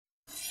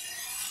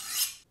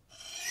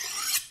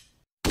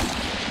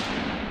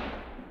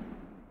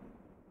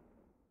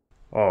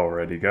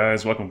Alrighty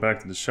guys, welcome back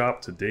to the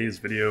shop. Today's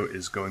video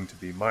is going to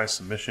be my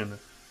submission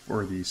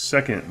for the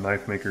second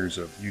Knife Makers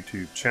of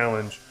YouTube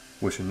challenge,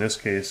 which in this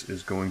case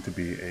is going to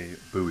be a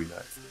Bowie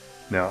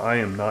knife. Now I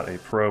am not a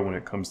pro when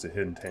it comes to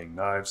hidden tang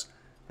knives.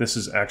 This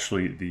is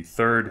actually the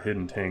third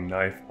hidden tang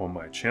knife on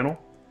my channel.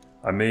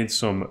 I made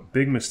some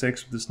big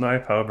mistakes with this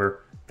knife,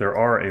 however, there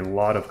are a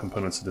lot of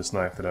components of this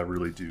knife that I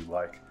really do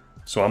like.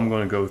 So I'm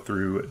going to go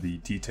through the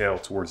detail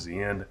towards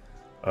the end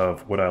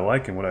of what I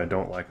like and what I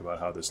don't like about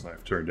how this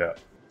knife turned out.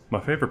 My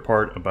favorite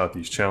part about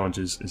these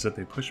challenges is that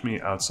they push me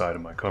outside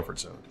of my comfort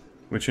zone,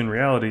 which in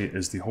reality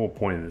is the whole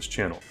point of this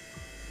channel.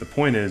 The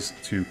point is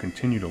to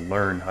continue to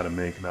learn how to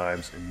make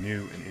knives in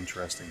new and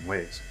interesting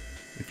ways.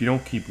 If you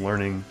don't keep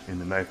learning in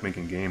the knife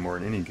making game, or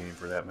in any game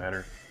for that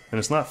matter, then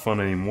it's not fun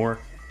anymore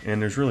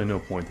and there's really no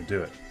point to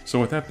do it. So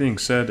with that being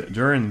said,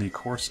 during the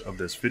course of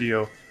this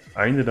video,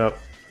 I ended up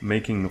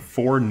making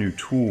 4 new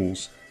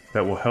tools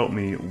that will help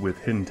me with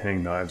hidden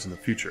tang knives in the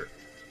future.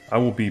 I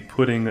will be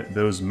putting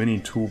those mini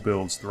tool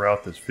builds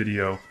throughout this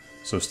video,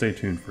 so stay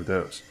tuned for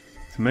those.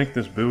 To make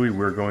this Bowie,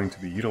 we're going to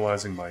be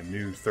utilizing my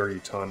new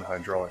 30-ton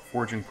hydraulic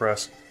forging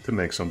press to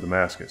make some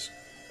Damascus.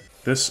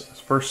 This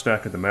first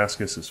stack of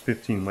Damascus is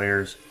 15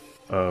 layers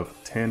of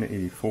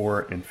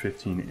 1084 and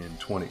 15 in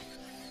 20.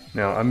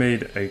 Now I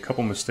made a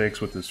couple mistakes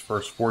with this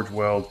first forge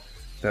weld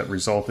that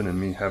resulted in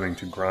me having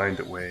to grind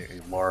away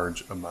a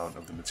large amount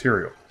of the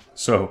material.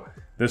 So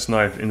this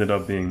knife ended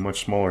up being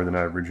much smaller than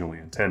I originally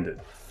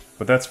intended.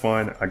 But that's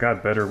fine, I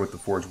got better with the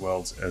forge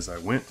welds as I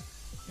went,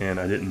 and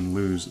I didn't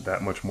lose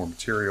that much more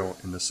material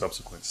in the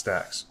subsequent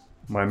stacks.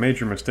 My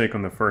major mistake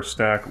on the first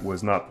stack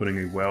was not putting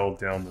a weld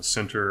down the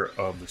center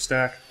of the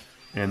stack,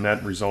 and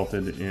that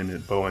resulted in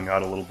it bowing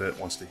out a little bit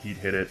once the heat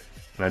hit it,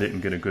 and I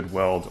didn't get a good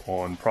weld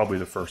on probably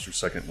the first or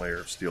second layer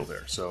of steel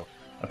there. So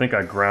I think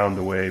I ground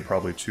away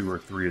probably 2 or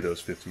 3 of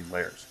those 15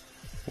 layers.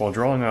 While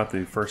drawing out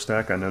the first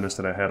stack, I noticed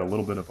that I had a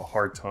little bit of a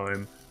hard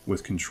time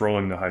with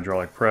controlling the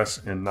hydraulic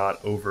press and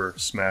not over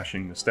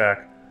smashing the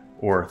stack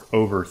or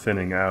over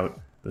thinning out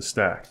the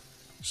stack.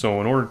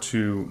 So in order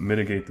to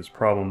mitigate this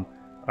problem,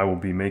 I will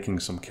be making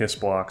some kiss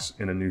blocks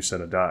in a new set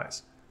of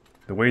dies.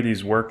 The way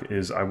these work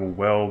is I will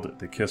weld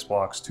the kiss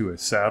blocks to a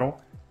saddle,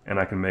 and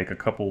I can make a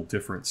couple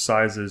different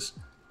sizes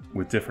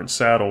with different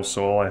saddles,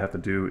 so all I have to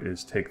do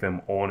is take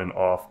them on and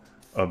off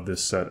of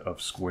this set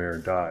of square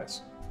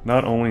dies.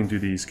 Not only do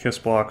these kiss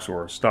blocks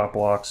or stop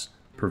blocks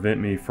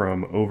prevent me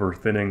from over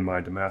thinning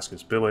my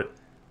Damascus billet,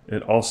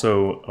 it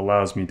also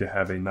allows me to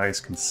have a nice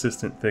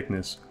consistent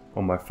thickness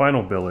on my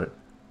final billet,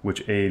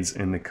 which aids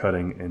in the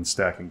cutting and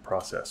stacking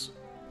process.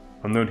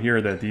 I'll note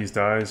here that these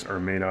dies are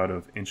made out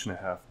of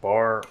 1.5"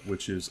 bar,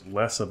 which is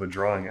less of a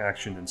drawing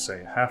action than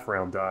say a half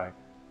round die.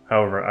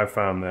 However, I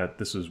found that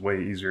this is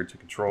way easier to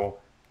control,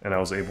 and I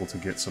was able to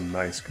get some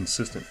nice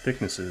consistent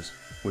thicknesses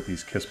with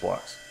these kiss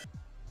blocks.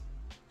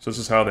 So this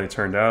is how they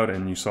turned out,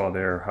 and you saw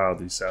there how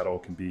the saddle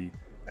can be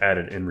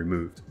added and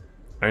removed.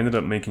 I ended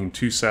up making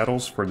 2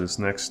 saddles for this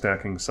next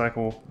stacking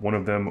cycle. One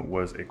of them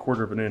was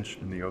 1/4 inch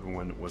and the other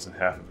one was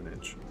 1/2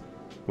 inch.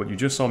 What you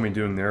just saw me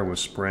doing there was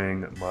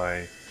spraying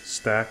my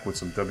stack with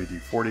some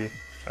WD-40.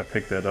 I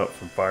picked that up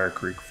from Fire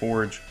Creek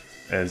Forge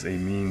as a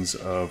means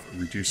of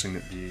reducing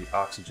the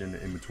oxygen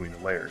in between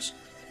the layers,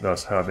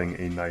 thus having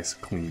a nice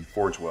clean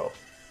forge weld.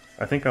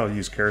 I think I'll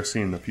use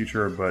kerosene in the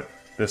future, but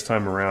this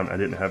time around I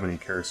didn't have any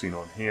kerosene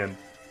on hand,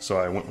 so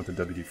I went with the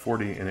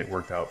WD-40 and it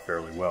worked out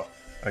fairly well.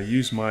 I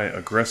used my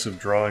aggressive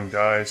drawing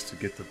dies to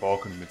get the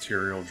bulk of the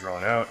material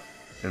drawn out,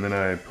 and then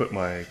I put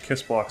my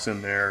kiss blocks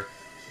in there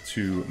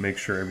to make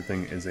sure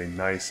everything is a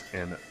nice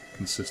and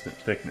consistent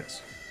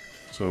thickness.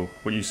 So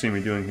what you see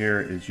me doing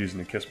here is using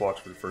the kiss blocks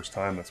for the first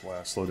time. That's why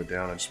I slowed it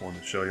down. I just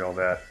wanted to show you all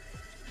that.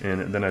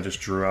 And then I just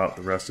drew out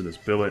the rest of this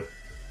billet,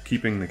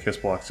 keeping the kiss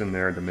blocks in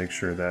there to make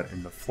sure that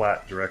in the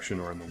flat direction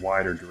or in the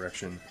wider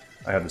direction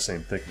I have the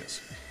same thickness.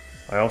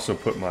 I also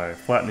put my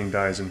flattening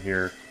dies in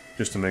here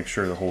just to make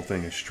sure the whole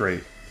thing is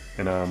straight,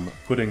 and I'm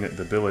putting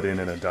the billet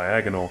in at a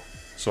diagonal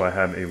so I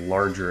have a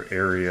larger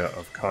area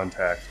of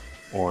contact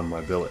on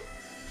my billet.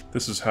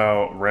 This is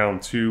how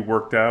round 2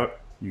 worked out.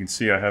 You can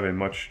see I have a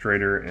much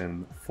straighter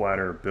and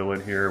flatter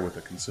billet here with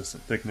a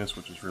consistent thickness,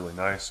 which is really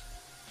nice.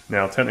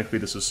 Now technically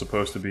this is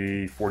supposed to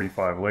be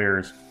 45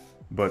 layers,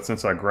 but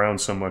since I ground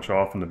so much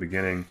off in the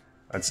beginning,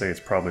 I'd say it's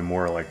probably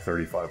more like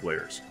 35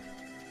 layers.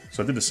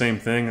 So I did the same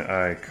thing.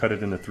 I cut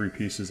it into 3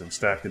 pieces and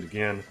stacked it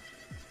again,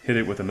 hit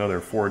it with another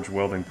forge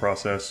welding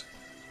process,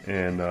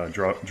 and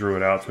drew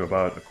it out to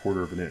about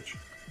 1/4 inch.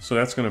 So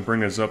that's going to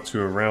bring us up to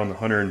around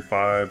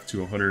 105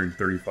 to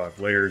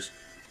 135 layers.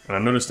 And I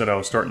noticed that I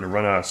was starting to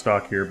run out of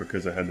stock here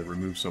because I had to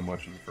remove so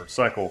much in the first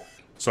cycle.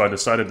 So I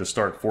decided to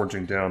start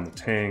forging down the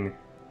tang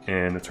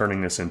and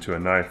turning this into a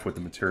knife with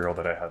the material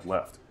that I had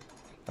left.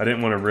 I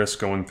didn't want to risk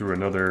going through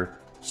another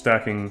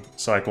stacking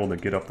cycle to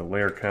get up the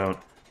layer count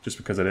just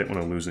because I didn't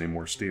want to lose any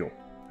more steel.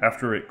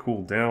 After it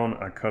cooled down,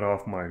 I cut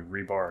off my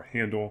rebar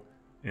handle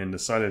and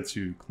decided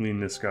to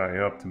clean this guy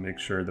up to make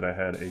sure that I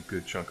had a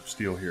good chunk of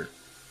steel here.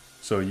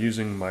 So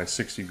using my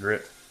 60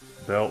 grit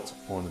belt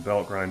on the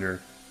belt grinder,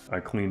 I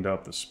cleaned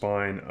up the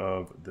spine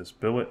of this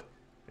billet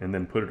and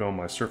then put it on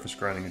my surface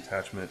grinding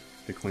attachment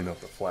to clean up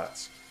the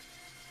flats.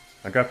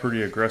 I got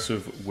pretty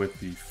aggressive with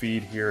the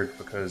feed here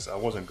because I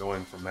wasn't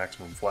going for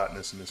maximum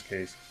flatness in this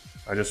case.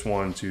 I just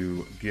wanted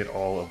to get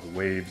all of the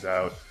waves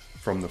out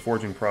from the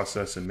forging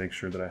process and make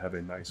sure that I have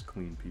a nice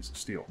clean piece of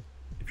steel.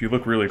 If you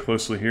look really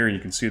closely here, you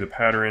can see the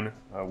pattern,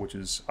 which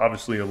is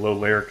obviously a low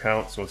layer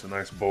count, so it's a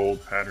nice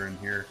bold pattern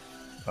here.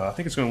 I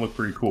think it's going to look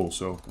pretty cool,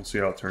 so we'll see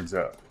how it turns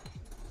out.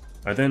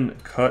 I then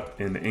cut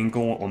an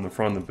angle on the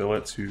front of the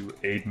billet to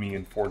aid me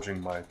in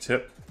forging my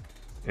tip,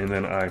 and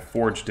then I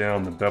forged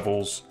down the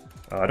bevels.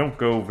 I don't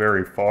go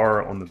very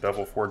far on the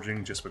bevel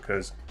forging just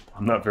because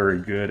I'm not very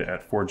good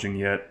at forging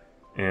yet,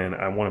 and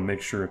I want to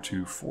make sure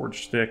to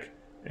forge thick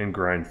and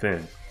grind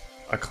thin.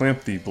 I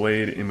clamped the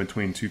blade in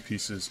between two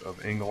pieces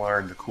of angle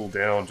iron to cool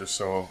down just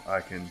so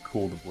I can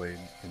cool the blade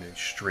in a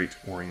straight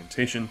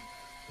orientation,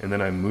 and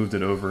then I moved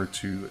it over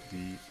to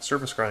the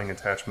surface grinding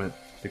attachment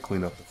to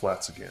clean up the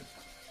flats again.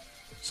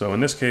 So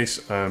in this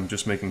case, I'm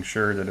just making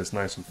sure that it's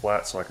nice and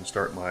flat so I can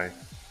start my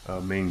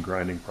main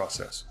grinding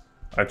process.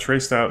 I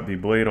traced out the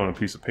blade on a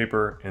piece of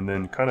paper and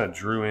then kind of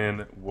drew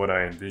in what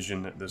I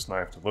envisioned this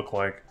knife to look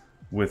like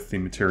with the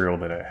material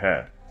that I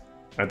had.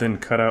 I then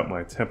cut out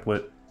my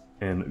template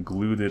and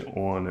glued it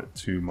on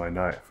to my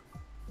knife.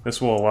 This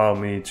will allow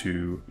me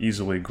to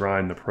easily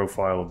grind the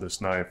profile of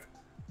this knife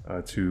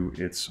to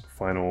its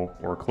final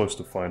or close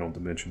to final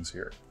dimensions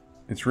here.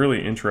 It's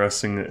really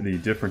interesting the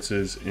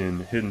differences in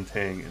hidden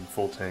tang and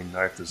full tang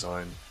knife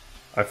design.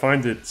 I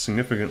find it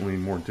significantly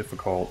more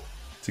difficult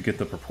to get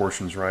the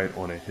proportions right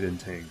on a hidden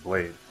tang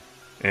blade,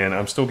 and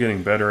I'm still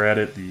getting better at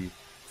it. The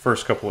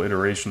first couple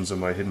iterations of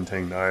my hidden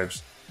tang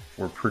knives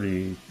were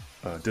pretty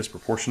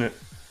disproportionate.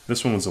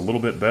 This one was a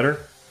little bit better.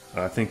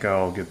 I think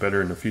I'll get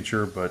better in the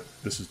future, but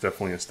this is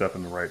definitely a step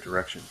in the right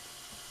direction.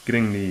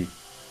 Getting the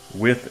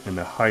width and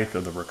the height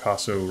of the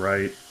ricasso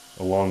right,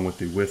 along with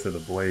the width of the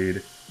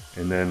blade,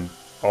 and then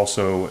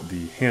also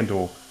the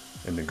handle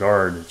and the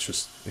guard,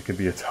 it can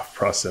be a tough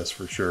process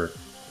for sure,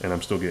 and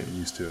I'm still getting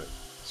used to it.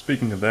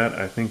 Speaking of that,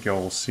 I think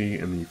y'all will see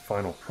in the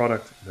final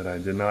product that I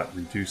did not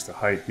reduce the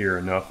height here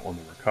enough on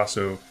the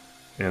ricasso,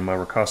 and my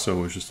ricasso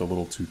was just a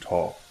little too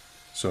tall.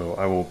 So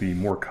I will be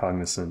more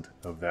cognizant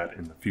of that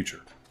in the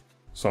future.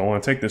 So I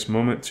want to take this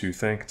moment to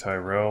thank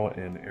Tyrell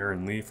and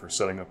Aaron Lee for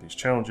setting up these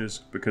challenges,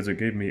 because it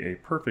gave me a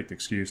perfect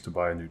excuse to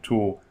buy a new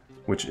tool,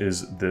 which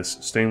is this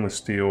stainless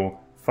steel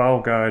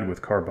file guide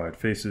with carbide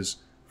faces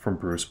from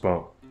Bruce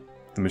Bone.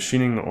 The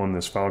machining on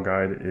this file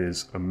guide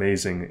is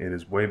amazing. It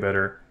is way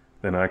better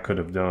than I could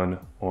have done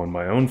on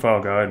my own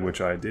file guide, which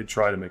I did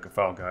try to make a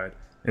file guide,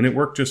 and it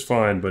worked just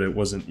fine, but it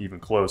wasn't even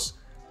close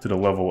to the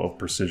level of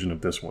precision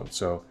of this one.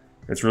 So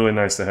it's really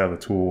nice to have a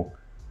tool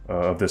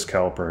of this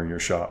caliber in your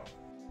shop.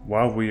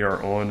 While we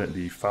are on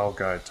the file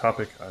guide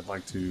topic, I'd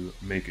like to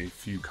make a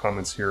few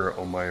comments here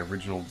on my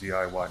original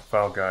DIY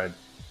file guide.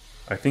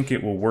 I think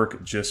it will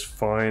work just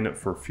fine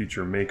for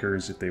future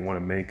makers if they want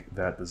to make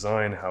that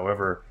design.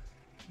 However,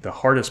 the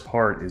hardest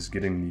part is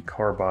getting the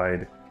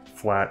carbide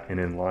flat and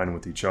in line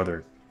with each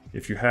other.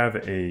 If you have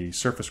a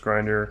surface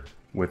grinder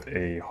with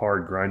a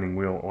hard grinding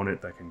wheel on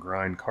it that can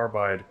grind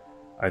carbide,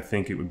 I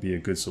think it would be a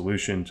good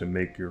solution to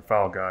make your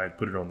file guide,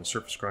 put it on the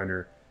surface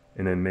grinder,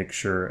 and then make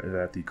sure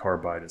that the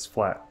carbide is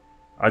flat.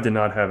 I did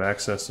not have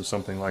access to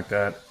something like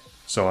that,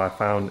 so I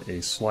found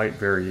a slight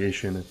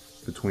variation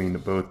between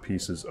both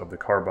pieces of the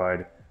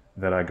carbide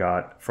that I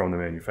got from the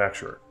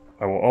manufacturer.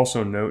 I will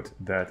also note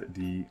that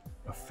the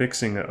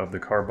affixing of the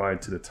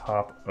carbide to the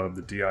top of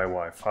the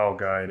DIY file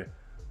guide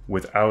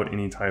without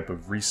any type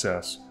of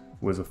recess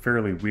was a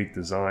fairly weak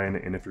design,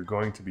 and if you're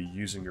going to be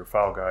using your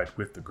file guide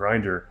with the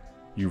grinder,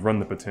 you run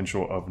the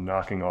potential of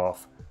knocking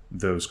off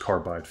those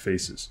carbide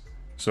faces.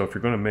 So if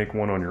you're going to make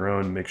one on your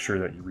own, make sure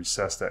that you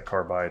recess that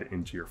carbide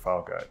into your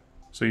file guide.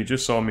 So you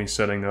just saw me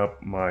setting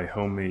up my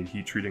homemade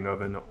heat treating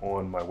oven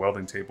on my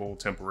welding table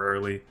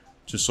temporarily,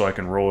 just so I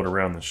can roll it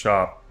around the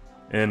shop.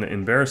 And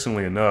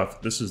embarrassingly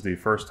enough, this is the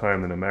first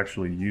time that I'm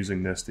actually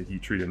using this to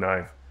heat treat a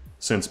knife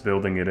since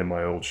building it in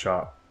my old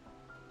shop.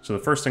 So the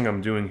first thing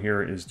I'm doing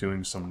here is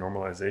doing some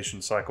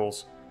normalization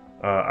cycles.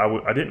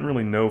 I didn't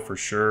really know for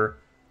sure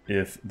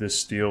if this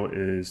steel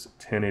is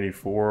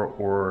 1084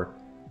 or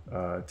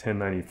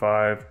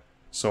 1095,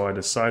 so I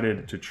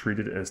decided to treat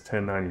it as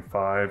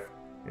 1095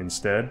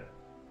 instead.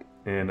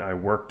 And I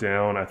worked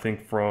down, I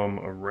think, from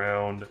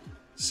around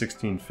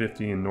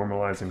 1650 in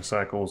normalizing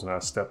cycles, and I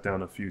stepped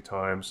down a few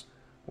times.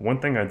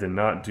 One thing I did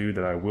not do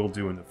that I will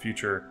do in the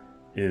future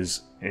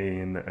is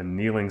an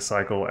annealing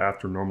cycle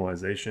after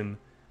normalization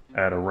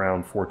at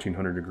around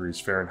 1400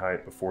 degrees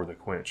Fahrenheit before the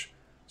quench.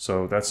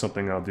 So that's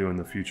something I'll do in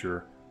the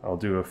future. I'll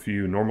do a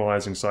few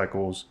normalizing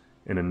cycles,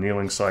 an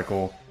annealing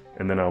cycle,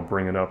 and then I'll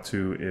bring it up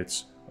to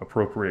its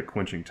appropriate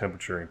quenching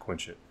temperature and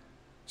quench it.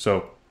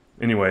 So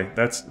anyway,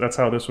 that's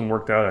how this one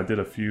worked out. I did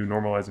a few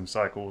normalizing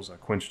cycles, I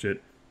quenched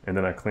it, and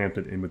then I clamped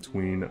it in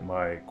between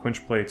my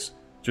quench plates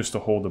just to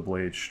hold the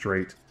blade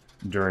straight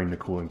during the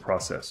cooling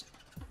process.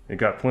 It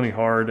got plenty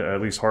hard,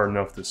 at least hard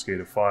enough to skate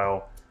a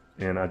file,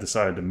 and I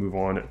decided to move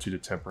on to the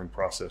tempering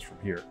process from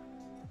here.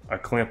 I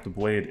clamped the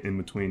blade in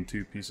between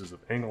two pieces of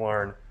angle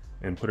iron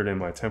and put it in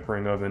my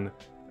tempering oven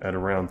at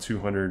around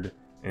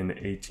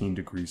 218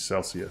 degrees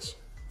Celsius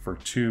for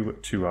two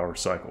 2-hour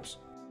cycles.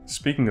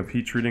 Speaking of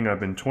heat treating, I've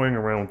been toying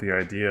around with the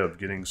idea of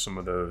getting some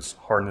of those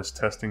hardness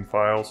testing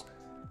files.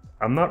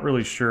 I'm not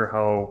really sure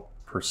how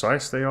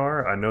precise they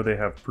are. I know they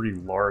have pretty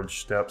large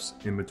steps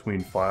in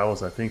between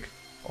files, I think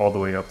all the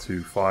way up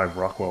to 5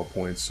 Rockwell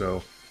points,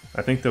 so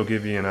I think they'll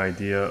give you an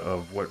idea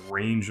of what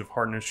range of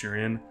hardness you're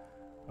in,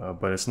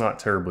 but it's not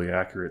terribly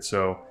accurate.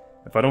 So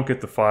if I don't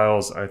get the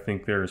files, I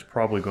think there's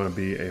probably going to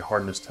be a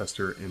hardness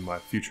tester in my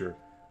future.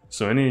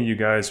 So any of you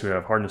guys who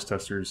have hardness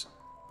testers,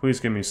 please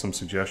give me some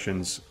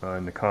suggestions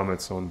in the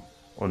comments on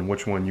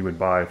which one you would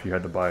buy if you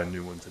had to buy a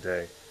new one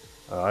today.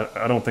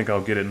 I don't think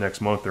I'll get it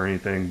next month or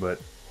anything,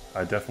 but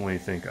I definitely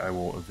think I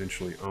will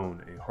eventually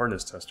own a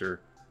hardness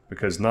tester,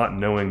 because not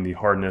knowing the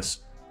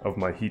hardness of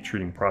my heat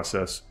treating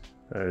process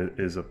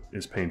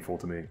is painful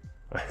to me.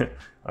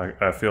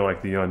 I feel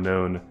like the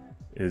unknown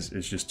is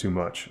just too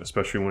much,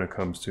 especially when it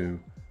comes to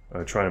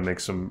trying to make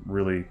some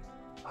really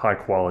high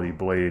quality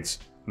blades.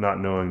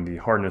 Not knowing the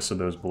hardness of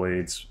those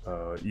blades,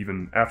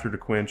 even after the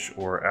quench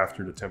or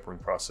after the tempering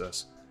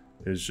process,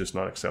 is just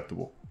not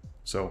acceptable.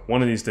 So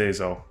one of these days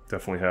I'll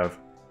definitely have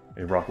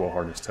a Rockwell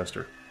hardness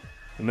tester.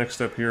 The next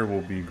step here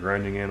will be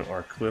grinding in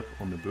our clip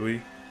on the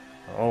buoy.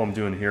 All I'm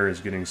doing here is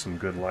getting some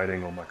good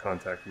lighting on my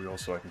contact wheel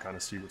so I can kind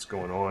of see what's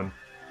going on.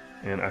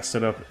 And I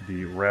set up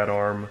the rad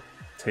arm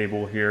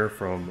table here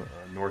from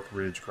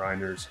Northridge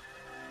Grinders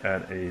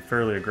at a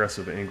fairly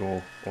aggressive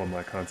angle on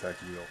my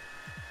contact wheel.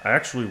 I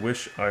actually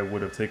wish I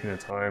would have taken the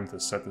time to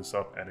set this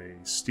up at a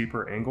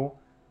steeper angle,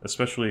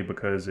 especially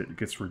because it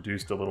gets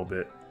reduced a little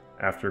bit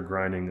after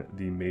grinding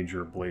the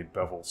major blade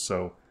bevels.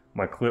 So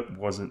my clip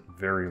wasn't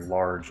very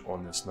large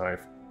on this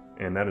knife,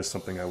 and that is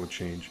something I would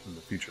change in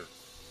the future.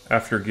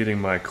 After getting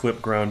my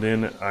clip ground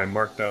in, I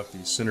marked out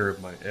the center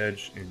of my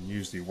edge and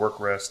used the work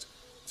rest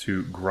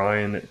to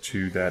grind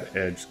to that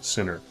edge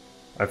center.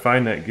 I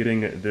find that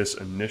getting this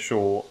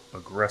initial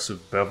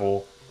aggressive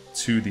bevel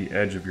to the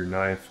edge of your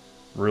knife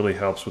really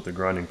helps with the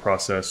grinding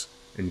process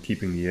and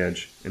keeping the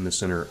edge in the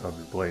center of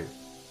your blade.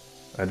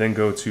 I then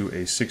go to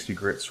a 60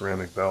 grit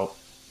ceramic belt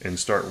and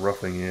start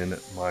roughing in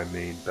my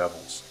main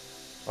bevels.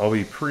 I'll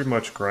be pretty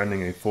much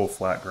grinding a full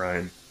flat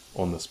grind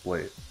on this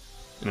blade.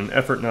 In an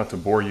effort not to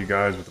bore you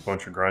guys with a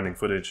bunch of grinding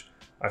footage,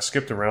 I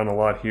skipped around a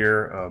lot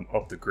here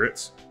up the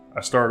grits.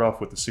 I started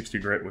off with the 60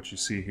 grit, which you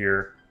see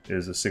here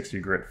is a 60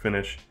 grit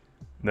finish.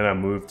 Then I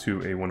moved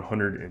to a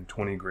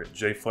 120 grit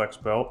J-flex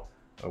belt,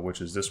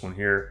 which is this one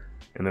here.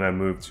 And then I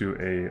moved to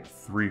a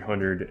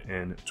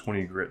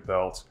 320 grit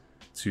belt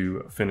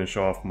to finish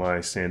off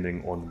my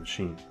sanding on the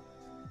machine.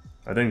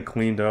 I then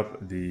cleaned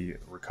up the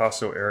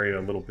ricasso area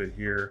a little bit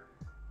here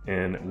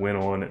and went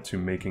on to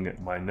making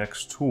my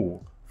next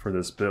tool for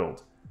this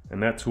build.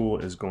 And that tool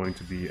is going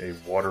to be a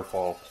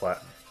Waterfall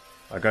Platen.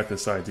 I got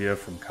this idea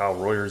from Kyle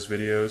Royer's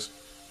videos.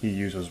 He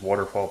uses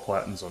Waterfall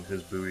Platens on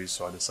his buoys,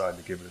 so I decided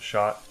to give it a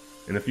shot.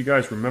 And if you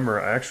guys remember,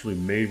 I actually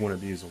made one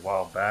of these a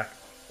while back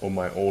on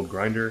my old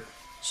grinder.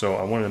 So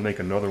I wanted to make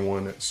another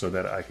one so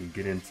that I can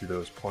get into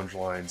those plunge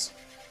lines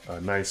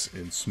nice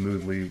and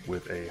smoothly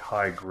with a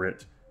high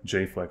grit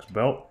J-flex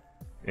belt.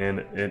 And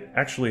it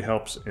actually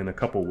helps in a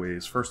couple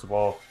ways. First of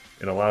all,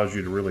 it allows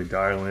you to really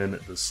dial in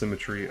the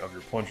symmetry of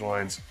your plunge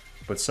lines.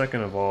 But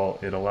second of all,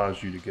 it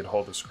allows you to get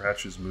all the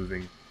scratches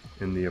moving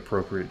in the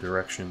appropriate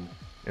direction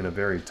in a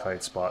very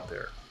tight spot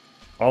there.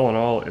 All in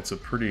all, it's a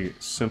pretty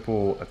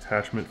simple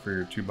attachment for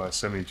your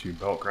 2x72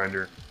 belt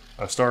grinder.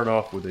 I started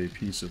off with a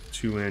piece of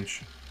 2"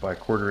 by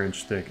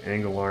 1/4" thick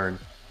angle iron,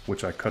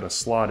 which I cut a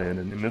slot in,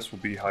 and this will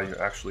be how you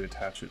actually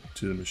attach it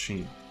to the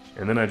machine.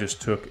 And then I just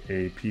took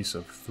a piece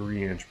of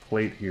 3"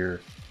 plate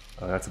here,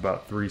 that's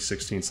about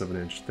 3/16 of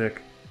an inch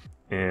thick,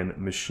 and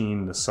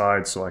machined the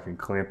sides so I can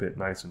clamp it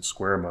nice and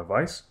square in my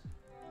vise.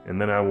 And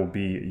then I will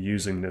be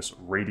using this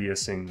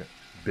radiusing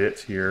bit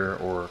here,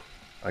 or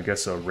I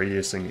guess a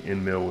radiusing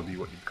end mill would be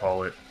what you'd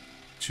call it,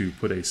 to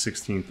put a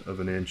 1/16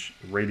 of an inch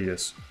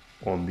radius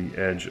on the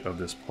edge of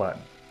this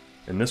platen.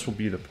 And this will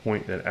be the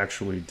point that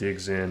actually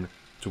digs in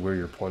to where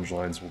your plunge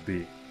lines will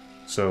be.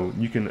 So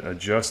you can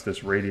adjust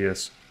this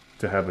radius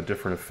to have a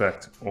different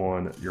effect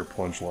on your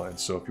plunge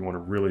lines. So if you want a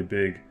really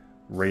big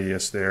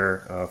radius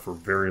there for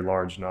very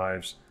large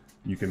knives,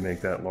 you can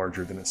make that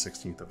larger than a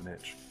 1/16 of an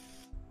inch.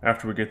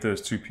 After we get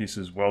those two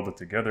pieces welded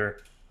together,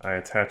 I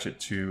attach it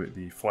to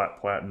the flat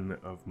platen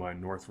of my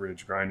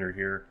Northridge grinder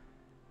here,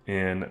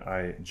 and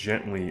I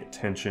gently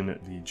tension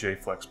the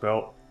J-flex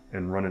belt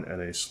and run it at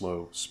a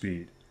slow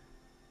speed.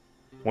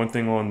 One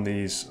thing on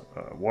these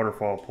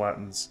Waterfall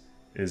Platens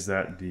is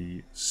that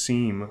the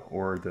seam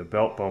or the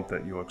belt bump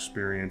that you'll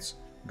experience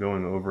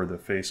going over the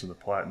face of the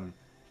platen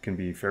can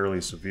be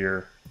fairly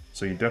severe.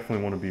 So you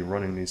definitely want to be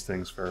running these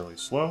things fairly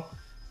slow,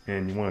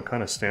 and you want to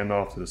kind of stand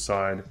off to the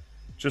side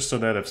just so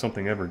that if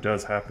something ever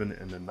does happen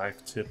and the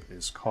knife tip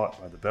is caught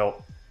by the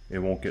belt, it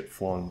won't get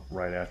flung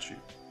right at you.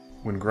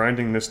 When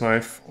grinding this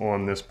knife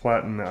on this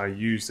platen, I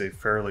used a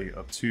fairly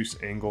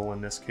obtuse angle in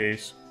this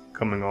case,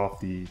 coming off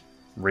the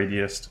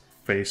radiused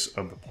face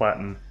of the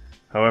platen.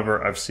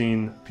 However, I've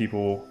seen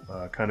people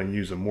kind of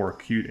use a more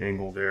acute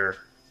angle there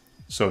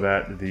so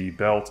that the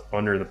belt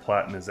under the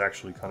platen is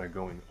actually kind of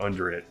going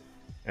under it.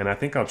 And I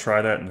think I'll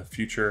try that in the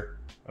future,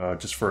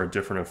 just for a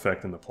different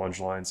effect in the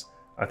plunge lines.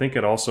 I think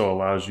it also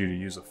allows you to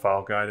use a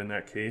file guide in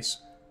that case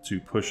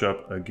to push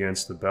up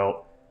against the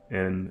belt,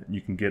 and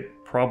you can get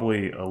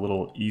probably a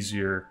little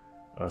easier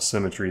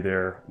symmetry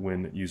there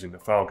when using the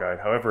file guide.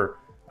 However,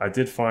 I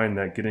did find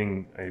that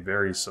getting a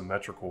very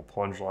symmetrical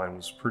plunge line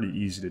was pretty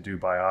easy to do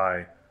by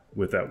eye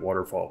with that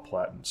Waterfall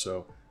platen.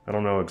 So I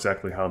don't know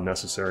exactly how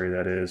necessary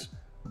that is,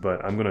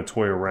 but I'm going to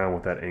toy around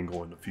with that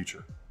angle in the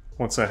future.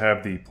 Once I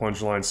have the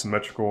plunge line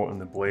symmetrical and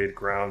the blade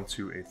ground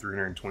to a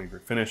 320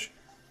 grit finish,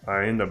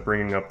 I end up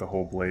bringing up the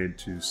whole blade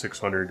to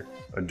 600,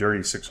 a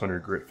dirty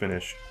 600 grit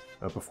finish,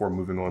 before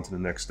moving on to the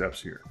next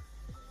steps here.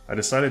 I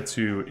decided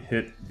to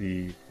hit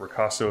the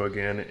ricasso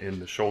again in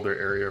the shoulder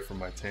area for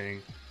my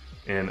tang,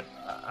 and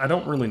I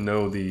don't really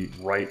know the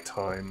right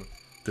time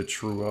to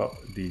true up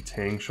the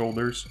tang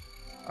shoulders.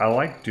 I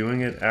like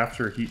doing it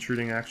after heat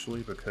treating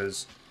actually,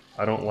 because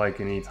I don't like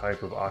any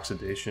type of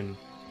oxidation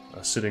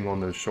sitting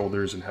on those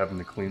shoulders and having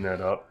to clean that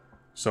up.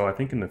 So I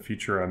think in the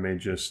future I may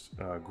just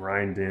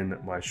grind in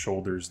my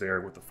shoulders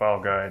there with the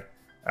file guide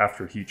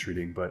after heat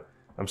treating, but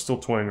I'm still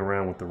toying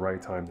around with the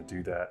right time to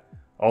do that.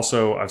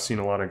 Also, I've seen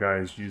a lot of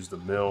guys use the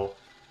mill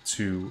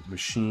to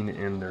machine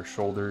in their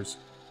shoulders,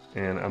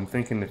 and I'm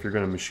thinking if you're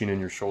going to machine in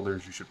your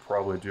shoulders, you should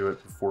probably do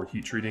it before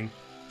heat treating,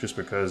 just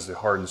because the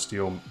hardened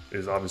steel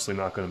is obviously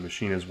not going to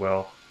machine as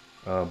well.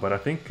 But I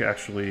think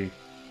actually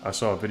I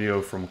saw a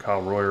video from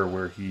Kyle Royer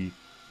where he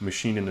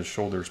machined in the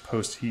shoulders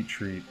post heat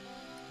treat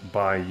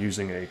by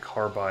using a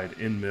carbide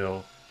end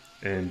mill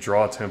and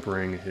draw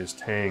tempering his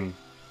tang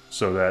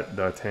so that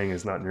the tang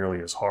is not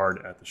nearly as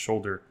hard at the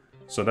shoulder.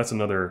 So that's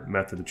another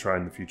method to try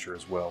in the future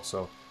as well.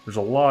 So there's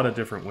a lot of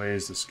different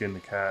ways to skin the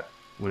cat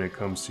when it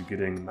comes to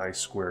getting nice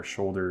square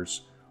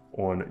shoulders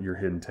on your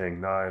hidden tang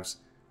knives,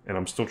 and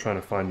I'm still trying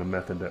to find the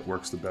method that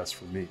works the best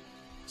for me.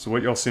 So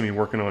what y'all see me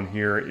working on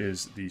here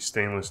is the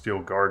stainless steel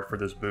guard for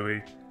this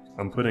buoy.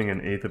 I'm putting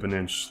an 1/8 of an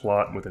inch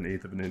slot with an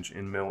 1/8 of an inch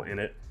end mill in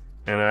it,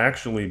 and I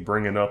actually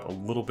bring it up a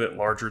little bit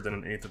larger than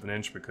an 1/8 of an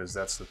inch because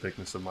that's the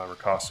thickness of my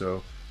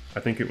ricasso. I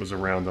think it was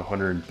around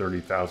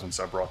 130 thousandths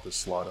I brought this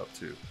slot up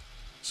to.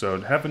 So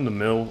having the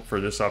mill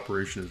for this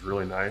operation is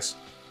really nice.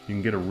 You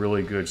can get a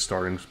really good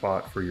starting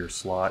spot for your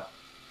slot.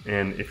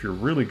 And if you're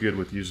really good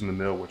with using the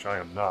mill, which I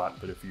am not,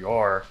 but if you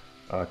are,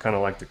 kind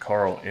of like the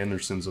Carl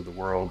Andersons of the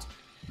world,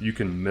 you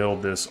can mill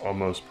this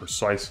almost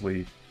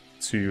precisely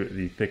to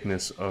the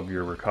thickness of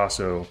your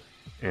ricasso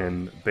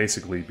and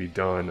basically be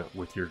done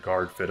with your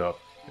guard fit up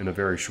in a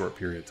very short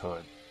period of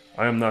time.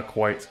 I am not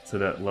quite to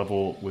that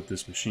level with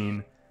this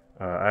machine.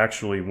 I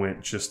actually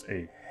went just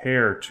a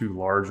hair too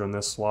large on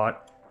this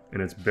slot,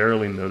 and it's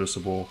barely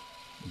noticeable,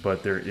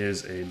 but there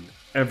is an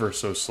ever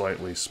so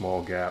slightly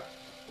small gap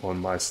on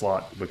my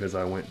slot because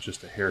I went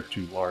just a hair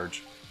too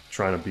large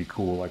trying to be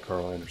cool like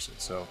Carl Anderson.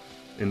 So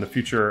in the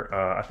future,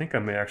 I think I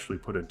may actually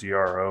put a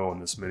DRO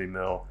on this mini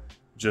mill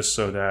just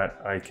so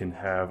that I can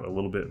have a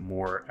little bit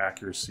more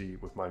accuracy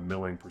with my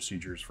milling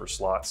procedures for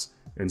slots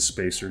and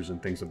spacers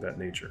and things of that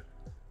nature.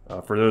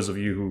 For those of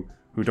you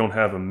who don't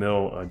have a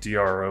mill, a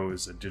DRO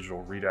is a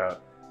digital readout,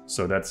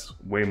 so that's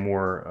way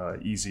more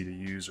easy to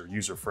use or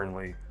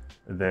user-friendly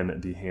than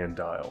the hand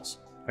dials.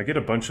 I get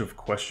a bunch of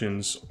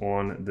questions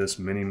on this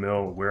mini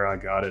mill, where I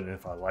got it and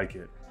if I like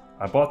it.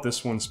 I bought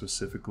this one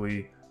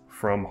specifically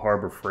from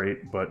Harbor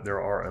Freight, but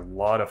there are a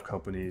lot of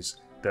companies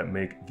that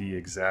make the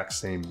exact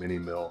same mini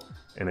mill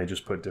and they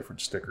just put different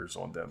stickers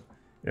on them.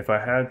 If I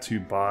had to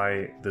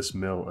buy this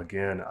mill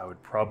again, I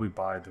would probably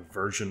buy the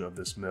version of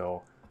this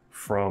mill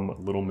from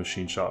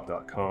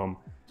littlemachineshop.com.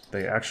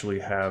 They actually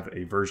have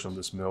a version of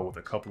this mill with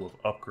a couple of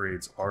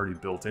upgrades already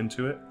built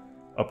into it.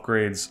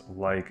 Upgrades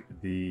like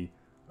the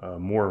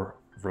more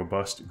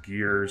robust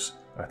gears.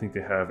 I think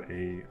they have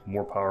a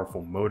more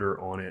powerful motor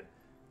on it,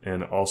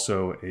 and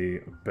also a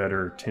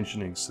better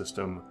tensioning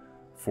system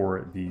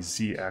for the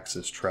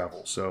Z-axis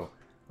travel. So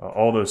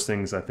all those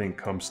things I think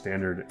come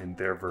standard in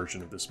their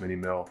version of this mini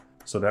mill.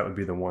 So that would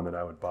be the one that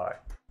I would buy.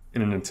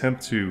 In an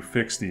attempt to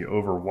fix the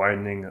over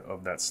widening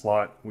of that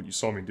slot, what you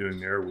saw me doing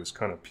there was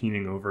kind of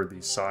peening over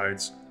the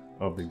sides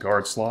of the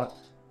guard slot.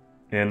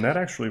 And that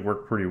actually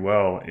worked pretty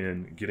well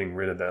in getting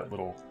rid of that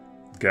little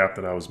gap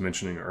that I was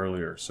mentioning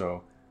earlier.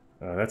 So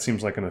that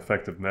seems like an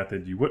effective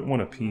method. You wouldn't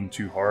want to peen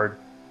too hard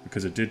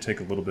because it did take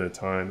a little bit of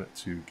time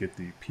to get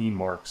the peen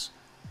marks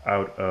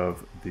out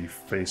of the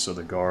face of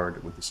the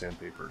guard with the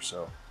sandpaper.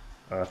 So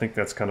I think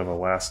that's kind of a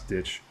last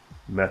ditch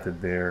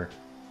method there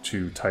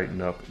to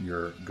tighten up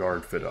your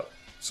guard fit up.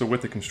 So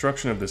with the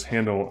construction of this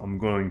handle, I'm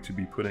going to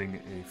be putting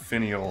a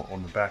finial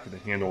on the back of the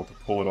handle to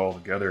pull it all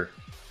together.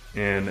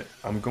 And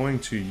I'm going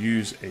to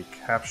use a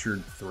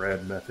captured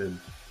thread method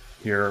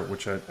here,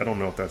 which I don't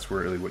know if that's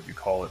really what you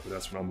call it, but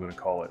that's what I'm going to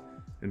call it.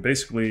 and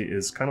basically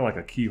is kind of like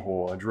a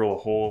keyhole. I drill a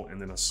hole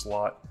and then a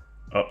slot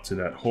up to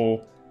that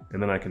hole,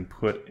 and then I can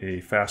put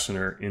a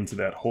fastener into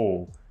that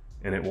hole,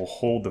 and it will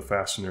hold the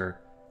fastener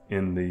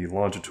in the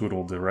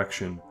longitudinal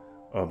direction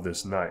of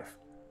this knife.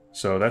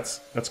 So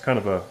that's kind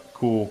of a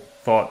cool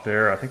thought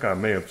there. I think I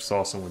may have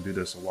saw someone do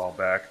this a while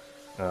back.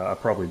 I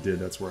probably did.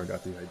 That's where I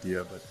got the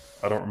idea, but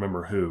I don't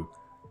remember who.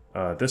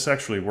 This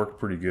actually worked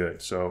pretty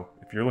good. So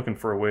if you're looking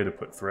for a way to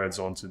put threads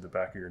onto the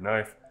back of your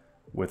knife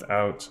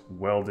without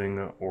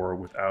welding or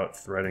without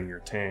threading your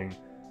tang,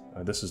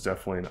 this is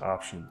definitely an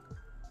option.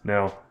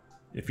 Now,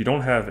 if you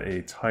don't have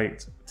a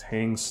tight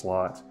tang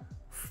slot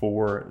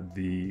for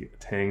the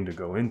tang to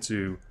go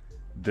into,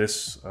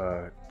 this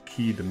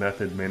keyed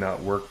method may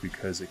not work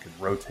because it could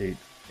rotate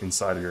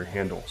inside of your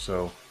handle.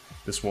 So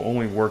this will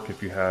only work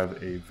if you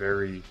have a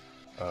very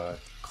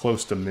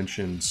close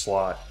dimensioned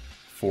slot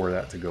for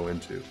that to go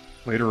into.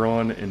 Later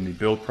on in the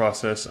build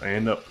process, I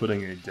end up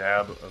putting a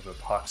dab of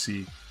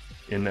epoxy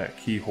in that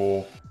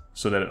keyhole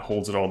so that it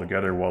holds it all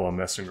together while I'm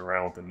messing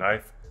around with the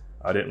knife.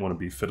 I didn't want to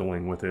be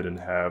fiddling with it and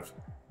have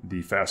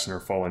the fastener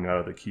falling out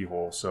of the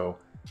keyhole. So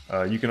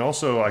you can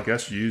also, I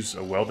guess, use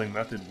a welding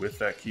method with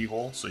that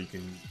keyhole. So you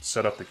can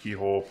set up the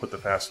keyhole, put the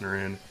fastener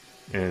in,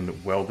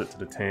 and weld it to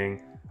the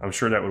tang. I'm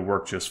sure that would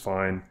work just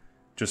fine.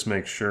 Just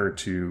make sure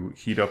to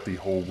heat up the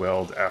whole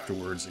weld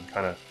afterwards and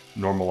kind of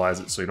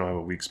normalize it so you don't have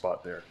a weak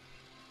spot there.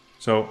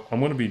 So I'm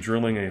going to be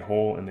drilling a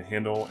hole in the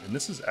handle, and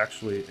this is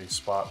actually a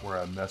spot where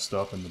I messed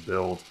up in the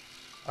build.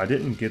 I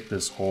didn't get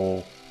this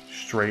hole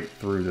straight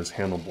through this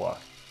handle block,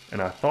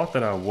 and I thought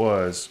that I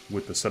was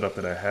with the setup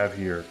that I have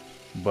here,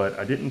 but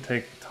I didn't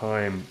take the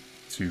time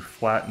to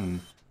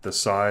flatten the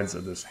sides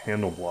of this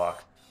handle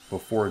block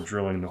before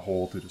drilling the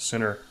hole through the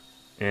center,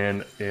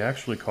 and it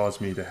actually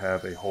caused me to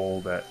have a hole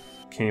that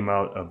came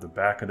out of the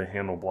back of the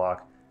handle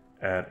block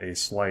at a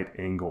slight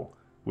angle,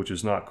 which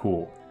is not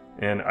cool.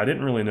 And I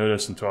didn't really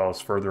notice until I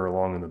was further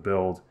along in the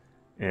build,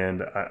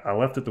 and I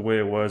left it the way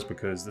it was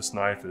because this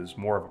knife is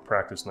more of a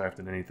practice knife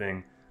than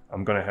anything.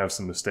 I'm going to have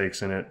some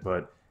mistakes in it,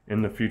 but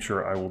in the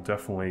future I will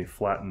definitely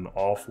flatten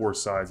all four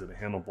sides of the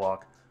handle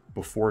block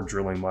before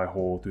drilling my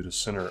hole through the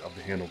center of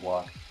the handle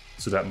block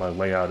so that my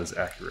layout is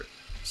accurate.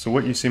 So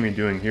what you see me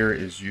doing here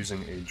is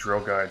using a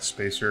drill guide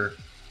spacer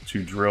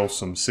to drill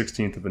some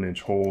 1/16 of an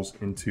inch holes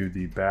into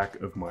the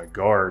back of my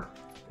guard,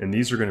 and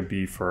these are going to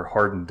be for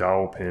hardened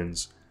dowel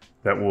pins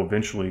that will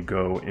eventually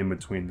go in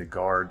between the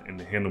guard and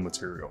the handle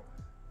material.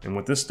 And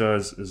what this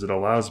does is it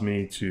allows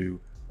me to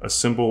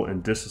assemble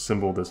and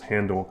disassemble this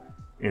handle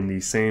in the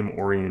same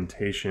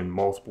orientation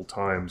multiple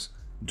times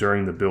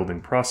during the building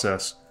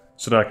process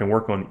so that I can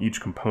work on each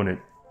component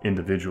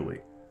individually.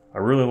 I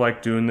really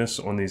like doing this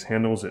on these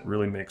handles. It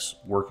really makes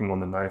working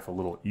on the knife a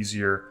little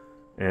easier,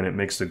 and it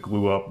makes the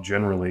glue up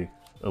generally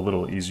a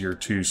little easier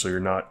too, so you're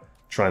not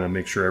trying to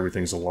make sure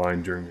everything's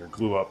aligned during your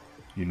glue up.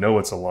 You know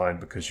it's aligned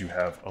because you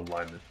have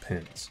alignment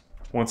pins.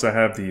 Once I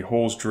have the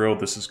holes drilled,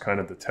 this is kind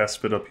of the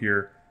test fit up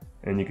here,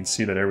 and you can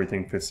see that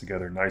everything fits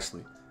together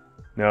nicely.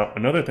 Now,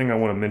 another thing I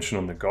want to mention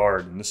on the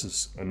guard, and this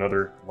is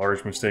another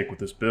large mistake with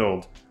this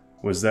build,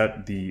 was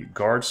that the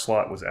guard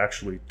slot was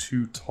actually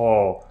too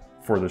tall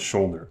for the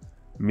shoulder,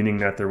 meaning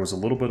that there was a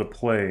little bit of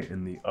play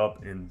in the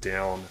up and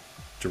down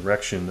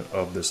direction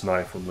of this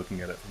knife when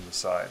looking at it from the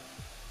side.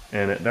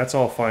 And that's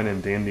all fine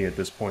and dandy at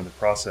this point in the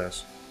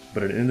process,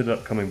 but it ended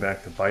up coming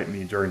back to bite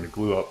me during the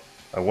glue up.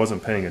 I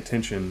wasn't paying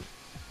attention,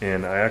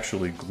 and I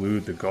actually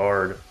glued the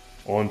guard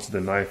onto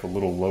the knife a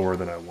little lower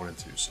than I wanted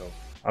to. So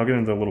I'll get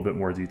into a little bit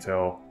more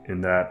detail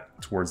in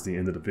that towards the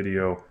end of the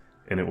video,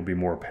 and it will be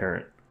more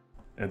apparent.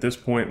 At this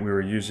point, we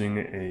were using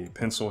a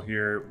pencil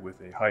here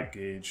with a height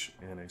gauge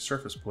and a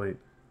surface plate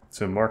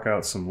to mark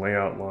out some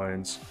layout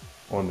lines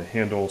on the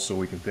handle so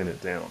we can pin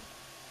it down.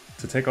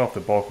 To take off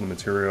the bulk of the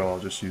material, I'll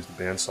just use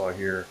the bandsaw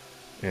here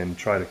and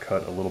try to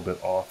cut a little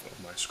bit off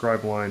of my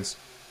scribe lines,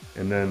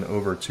 and then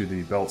over to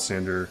the belt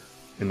sander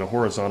in the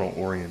horizontal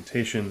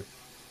orientation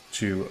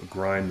to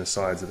grind the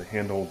sides of the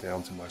handle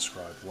down to my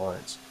scribe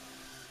lines.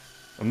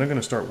 I'm then going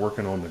to start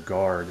working on the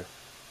guard,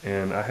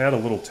 and I had a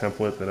little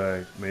template that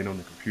I made on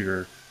the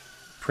computer,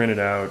 printed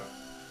out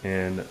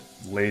and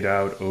laid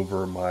out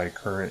over my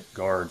current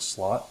guard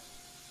slot,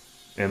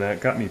 and that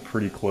got me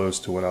pretty close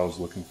to what I was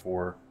looking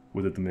for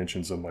with the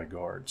dimensions of my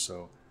guard.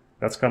 So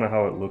that's kind of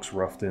how it looks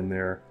roughed in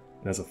there.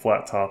 It has a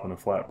flat top and a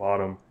flat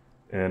bottom,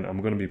 and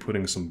I'm going to be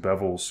putting some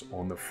bevels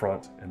on the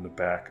front and the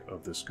back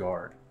of this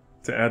guard.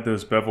 To add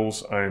those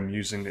bevels, I'm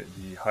using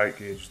the height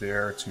gauge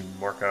there to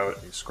mark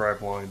out a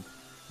scribe line,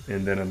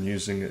 and then I'm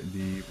using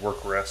the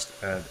work rest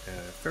at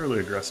a fairly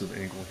aggressive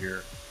angle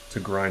here to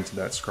grind to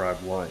that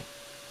scribe line.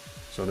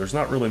 So there's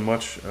not really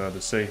much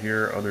to say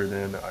here other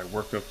than I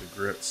worked up the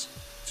grits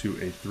to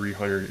a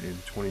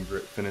 320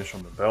 grit finish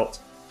on the belt,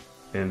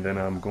 and then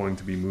I'm going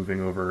to be moving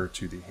over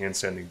to the hand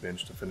sanding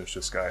bench to finish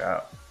this guy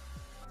out.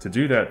 To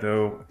do that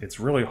though, it's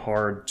really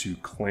hard to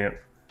clamp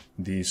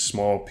these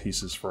small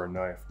pieces for a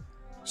knife.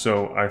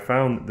 So I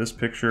found this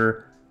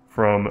picture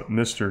from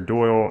Mr.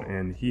 Doyle,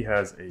 and he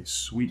has a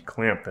sweet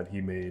clamp that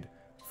he made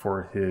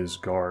for his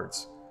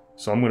guards.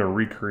 So I'm going to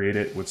recreate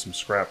it with some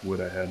scrap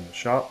wood I had in the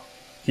shop.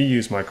 He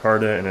used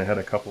micarta and it had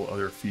a couple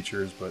other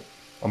features, but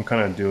I'm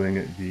kind of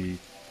doing the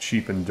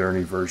cheap and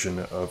dirty version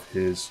of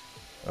his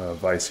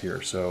vise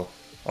here. So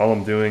all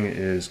I'm doing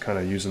is kind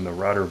of using the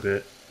router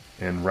bit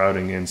and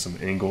routing in some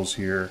angles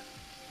here,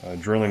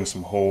 drilling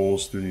some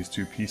holes through these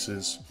two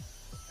pieces,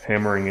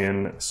 hammering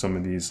in some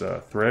of these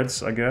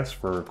threads, I guess,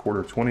 for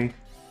 1/4-20,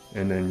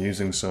 and then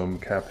using some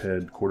cap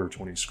head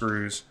 1/4-20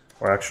 screws,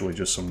 or actually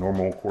just some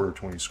normal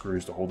 1/4-20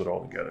 screws to hold it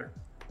all together.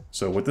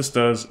 So what this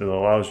does, it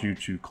allows you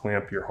to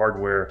clamp your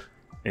hardware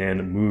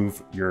and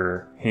move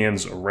your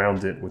hands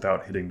around it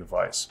without hitting the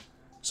vise.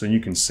 So you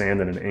can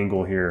sand at an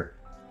angle here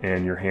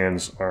and your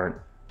hands aren't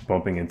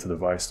bumping into the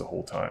vise the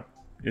whole time.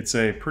 It's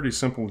a pretty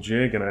simple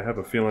jig, and I have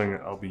a feeling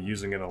I'll be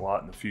using it a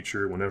lot in the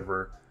future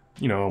whenever,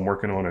 you know, I'm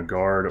working on a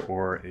guard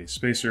or a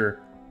spacer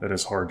that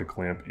is hard to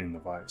clamp in the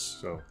vise.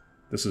 So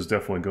this is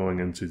definitely going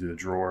into the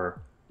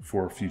drawer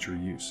for future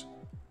use.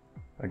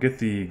 I get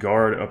the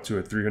guard up to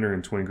a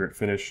 320 grit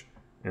finish,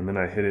 and then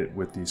I hit it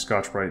with the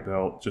Scotch-Brite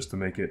belt just to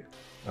make it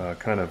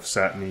kind of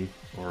satiny,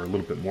 or a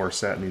little bit more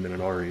satiny than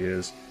it already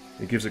is.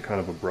 It gives it kind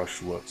of a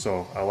brushed look.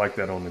 So I like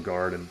that on the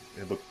guard, and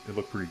it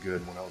looked pretty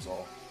good when I was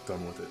all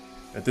done with it.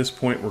 At this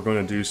point, we're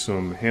going to do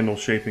some handle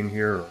shaping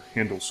here, or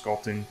handle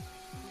sculpting.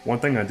 One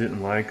thing I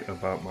didn't like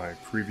about my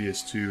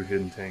previous two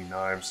hidden tang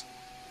knives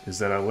is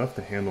that I left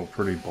the handle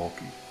pretty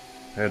bulky.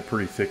 I had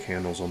pretty thick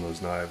handles on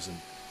those knives, and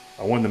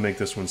I wanted to make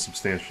this one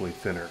substantially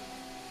thinner.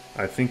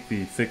 I think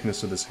the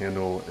thickness of this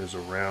handle is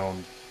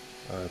around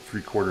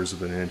 3/4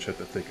 of an inch at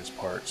the thickest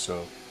part,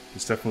 so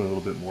it's definitely a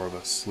little bit more of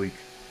a sleek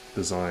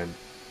design.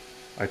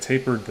 I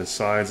tapered the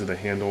sides of the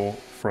handle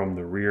from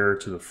the rear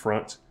to the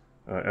front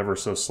ever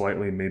so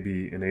slightly,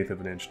 maybe 1/8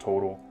 of an inch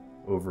total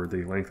over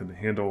the length of the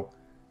handle,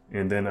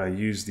 and then I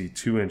used the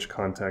 2-inch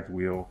contact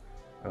wheel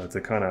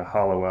to kind of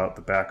hollow out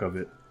the back of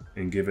it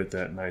and give it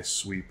that nice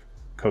sweep,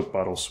 Coke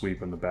bottle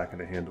sweep on the back of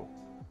the handle.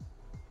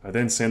 I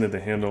then sanded the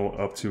handle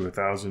up to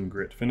 1,000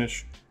 grit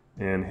finish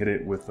and hit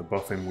it with the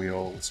buffing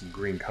wheel with some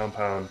green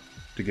compound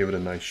to give it a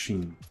nice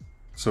sheen.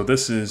 So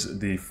this is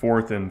the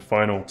fourth and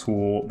final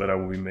tool that I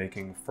will be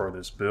making for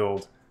this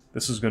build.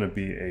 This is going to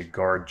be a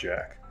guard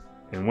jack.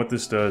 And what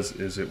this does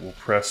is it will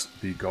press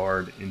the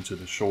guard into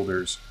the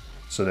shoulders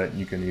so that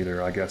you can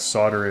either, I guess,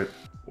 solder it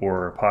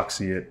or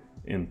epoxy it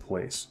in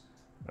place.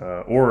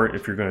 Or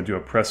if you're going to do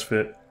a press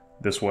fit,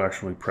 this will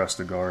actually press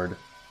the guard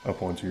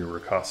up onto your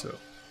ricasso.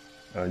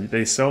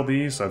 They sell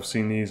these, I've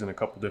seen these in a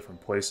couple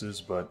different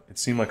places, but it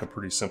seemed like a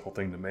pretty simple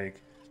thing to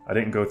make. I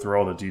didn't go through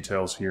all the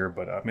details here,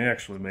 but I may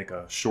actually make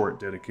a short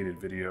dedicated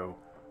video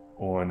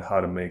on how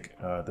to make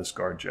this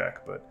guard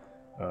jack, but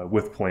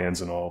with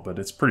plans and all. But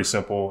it's pretty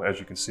simple. As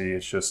you can see,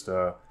 it's just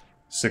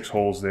 6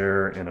 holes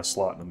there and a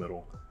slot in the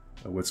middle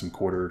with some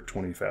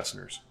 1/4-20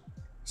 fasteners.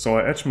 So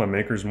I etched my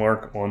maker's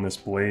mark on this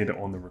blade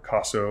on the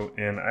ricasso,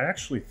 and I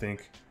actually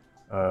think,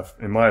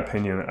 in my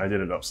opinion, I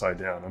did it upside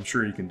down. I'm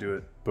sure you can do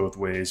it both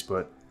ways,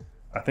 but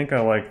I think I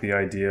like the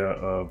idea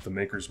of the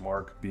maker's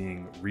mark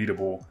being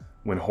readable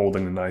when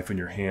holding the knife in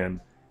your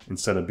hand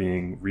instead of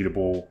being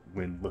readable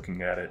when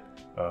looking at it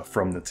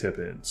from the tip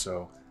end.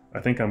 So I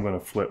think I'm going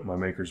to flip my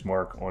maker's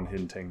mark on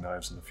hidden tang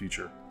knives in the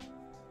future.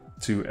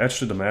 To etch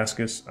the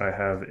Damascus, I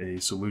have a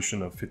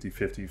solution of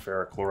 50/50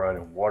 ferric chloride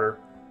and water.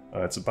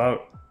 It's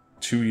about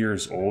 2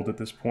 years old at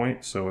this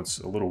point, so it's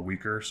a little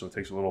weaker, so it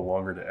takes a little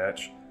longer to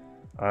etch.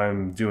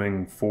 I'm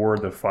doing 4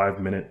 to 5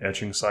 minute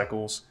etching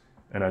cycles,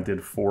 and I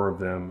did 4 of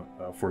them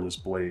for this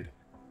blade.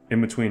 In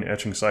between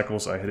etching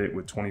cycles, I hit it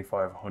with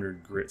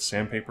 2500 grit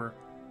sandpaper,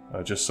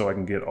 just so I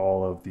can get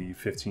all of the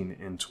 15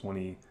 and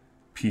 20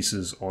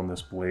 pieces on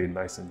this blade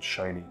nice and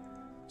shiny.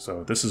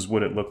 So this is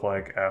what it looked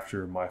like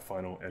after my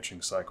final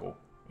etching cycle.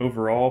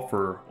 Overall,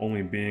 for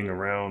only being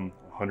around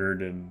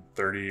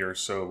 130 or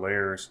so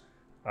layers,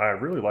 I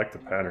really like the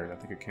pattern. I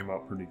think it came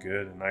out pretty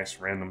good, a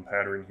nice random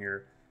pattern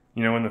here.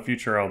 You know, in the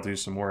future I'll do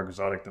some more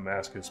exotic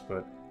Damascus,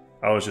 but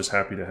I was just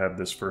happy to have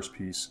this first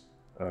piece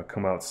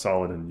come out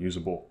solid and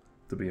usable,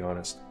 to be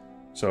honest.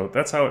 So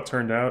that's how it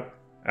turned out.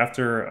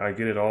 After I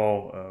get it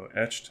all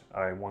etched,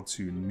 I want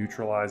to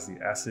neutralize the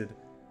acid.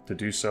 To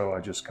do so,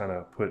 I just kind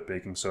of put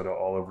baking soda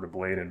all over the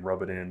blade and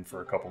rub it in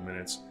for a couple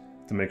minutes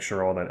to make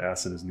sure all that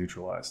acid is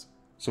neutralized.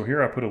 So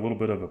here I put a little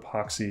bit of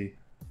epoxy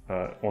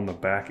on the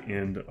back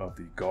end of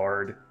the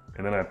guard,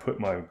 and then I put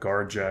my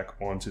guard jack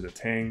onto the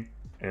tang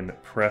and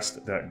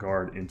pressed that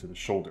guard into the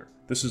shoulder.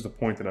 This is the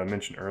point that I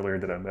mentioned earlier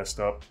that I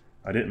messed up.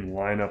 I didn't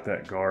line up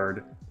that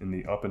guard in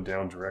the up and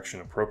down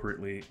direction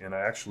appropriately, and I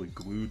actually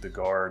glued the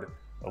guard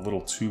a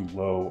little too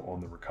low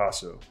on the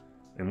ricasso.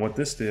 And what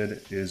this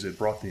did is it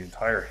brought the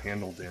entire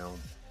handle down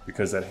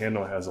because that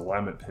handle has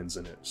alignment pins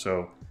in it.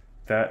 So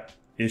that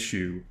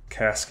issue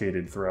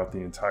cascaded throughout the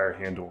entire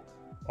handle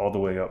all the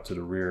way up to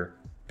the rear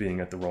being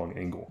at the wrong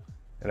angle.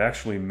 It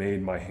actually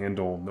made my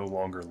handle no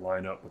longer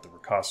line up with the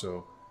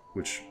ricasso,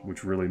 which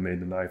really made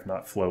the knife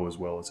not flow as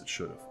well as it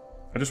should have.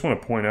 I just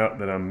want to point out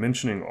that I'm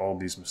mentioning all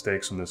these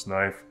mistakes on this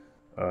knife,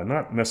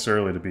 not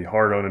necessarily to be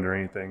hard on it or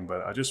anything,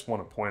 but I just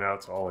want to point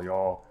out to all of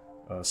y'all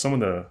some of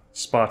the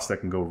spots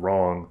that can go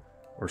wrong,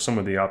 or some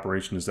of the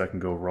operations that can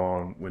go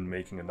wrong when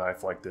making a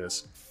knife like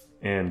this,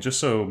 and just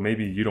so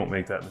maybe you don't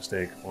make that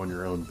mistake on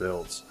your own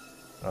builds.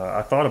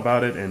 I thought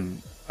about it,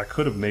 and I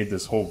could have made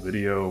this whole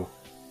video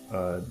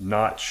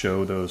not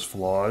show those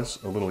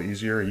flaws a little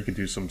easier. You could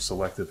do some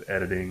selective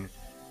editing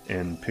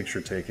and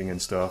picture taking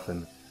and stuff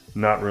and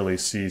not really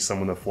see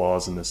some of the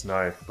flaws in this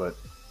knife, but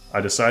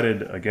I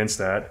decided against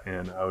that,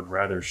 and I would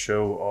rather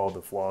show all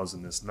the flaws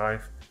in this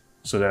knife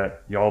so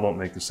that y'all don't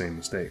make the same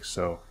mistakes.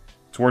 So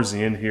towards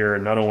the end here,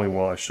 not only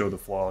will I show the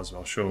flaws,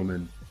 I'll show them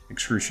in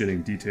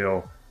excruciating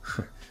detail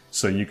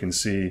so you can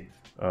see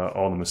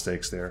all the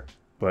mistakes there.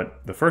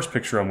 But the first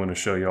picture I'm going to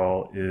show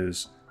y'all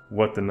is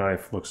what the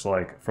knife looks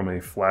like from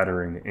a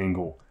flattering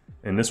angle.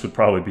 And this would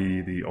probably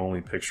be the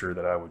only picture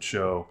that I would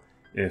show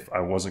if I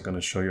wasn't going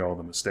to show you all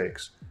the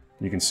mistakes.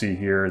 You can see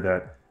here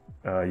that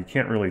you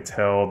can't really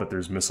tell that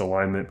there's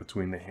misalignment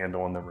between the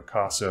handle and the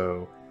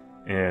ricasso,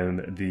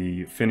 and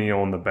the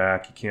finial on the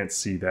back, you can't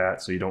see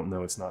that, so you don't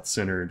know it's not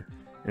centered,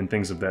 and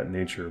things of that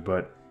nature.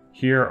 But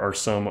here are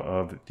some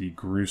of the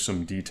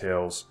gruesome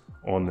details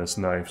on this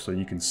knife so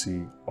you can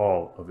see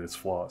all of its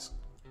flaws.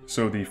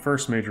 So the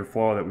first major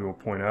flaw that we will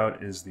point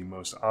out is the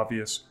most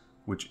obvious,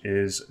 which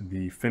is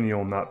the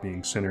finial not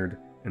being centered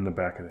in the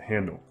back of the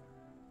handle.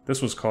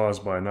 This was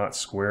caused by not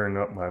squaring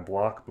up my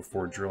block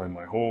before drilling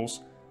my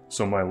holes,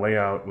 so my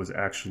layout was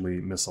actually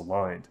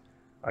misaligned.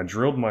 I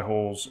drilled my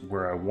holes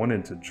where I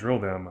wanted to drill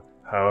them,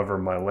 however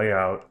my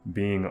layout,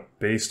 being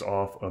based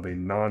off of a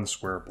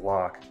non-square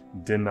block,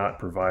 did not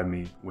provide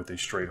me with a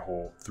straight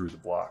hole through the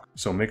block.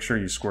 So make sure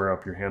you square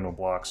up your handle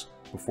blocks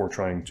before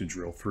trying to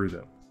drill through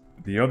them.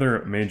 The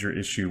other major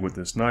issue with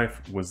this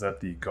knife was that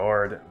the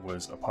guard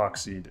was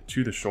epoxied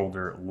to the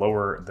shoulder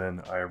lower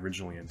than I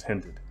originally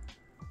intended.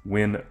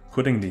 When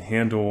putting the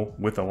handle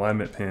with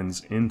alignment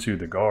pins into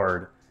the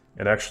guard,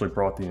 it actually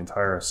brought the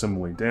entire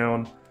assembly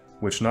down,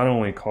 which not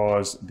only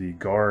caused the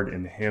guard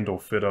and handle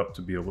fit up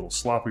to be a little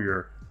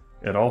sloppier,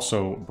 it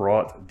also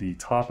brought the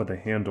top of the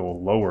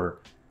handle lower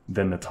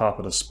than the top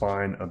of the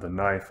spine of the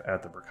knife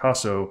at the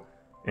ricasso,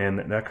 and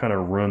that kind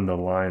of ruined the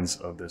lines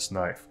of this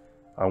knife.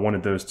 I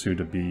wanted those two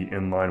to be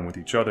in line with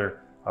each other.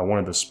 I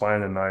wanted the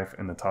spine of the knife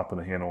and the top of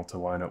the handle to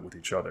line up with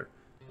each other.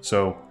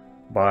 So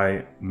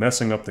by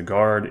messing up the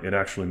guard, it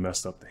actually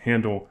messed up the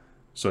handle.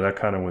 So that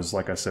kind of was,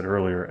 like I said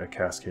earlier, a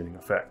cascading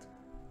effect.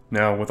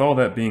 Now, with all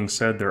that being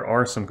said, there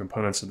are some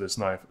components of this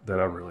knife that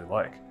I really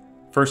like.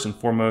 First and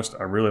foremost,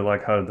 I really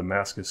like how the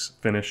Damascus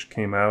finish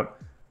came out.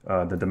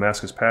 The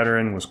Damascus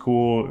pattern was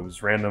cool, it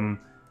was random,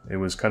 it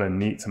was kind of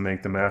neat to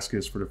make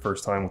Damascus for the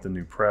first time with the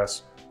new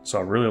press, so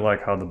I really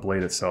like how the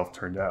blade itself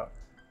turned out.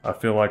 I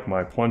feel like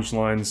my plunge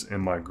lines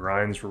and my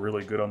grinds were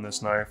really good on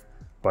this knife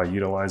by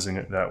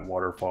utilizing that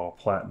Waterfall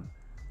Platen.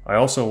 I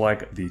also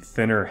like the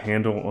thinner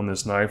handle on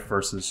this knife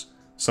versus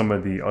some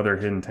of the other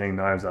hidden tang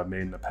knives I've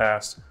made in the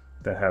past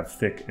that have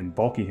thick and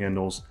bulky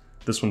handles.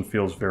 This one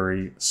feels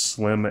very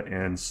slim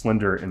and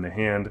slender in the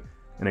hand,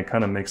 and it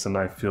kind of makes the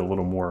knife feel a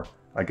little more,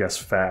 I guess,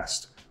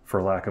 fast,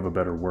 for lack of a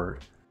better word.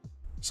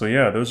 So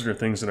yeah, those are the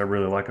things that I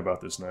really like about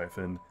this knife,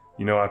 and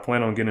you know, I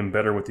plan on getting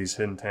better with these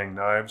hidden tang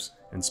knives.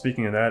 And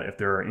speaking of that, if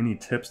there are any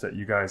tips that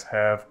you guys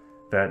have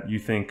that you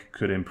think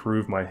could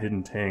improve my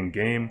hidden tang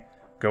game,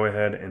 go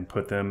ahead and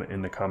put them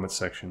in the comment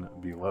section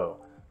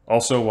below.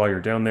 Also, while you're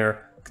down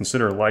there,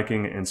 consider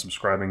liking and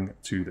subscribing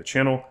to the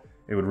channel.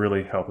 It would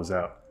really help us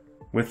out.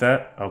 With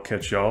that, I'll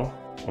catch y'all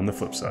on the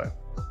flip side.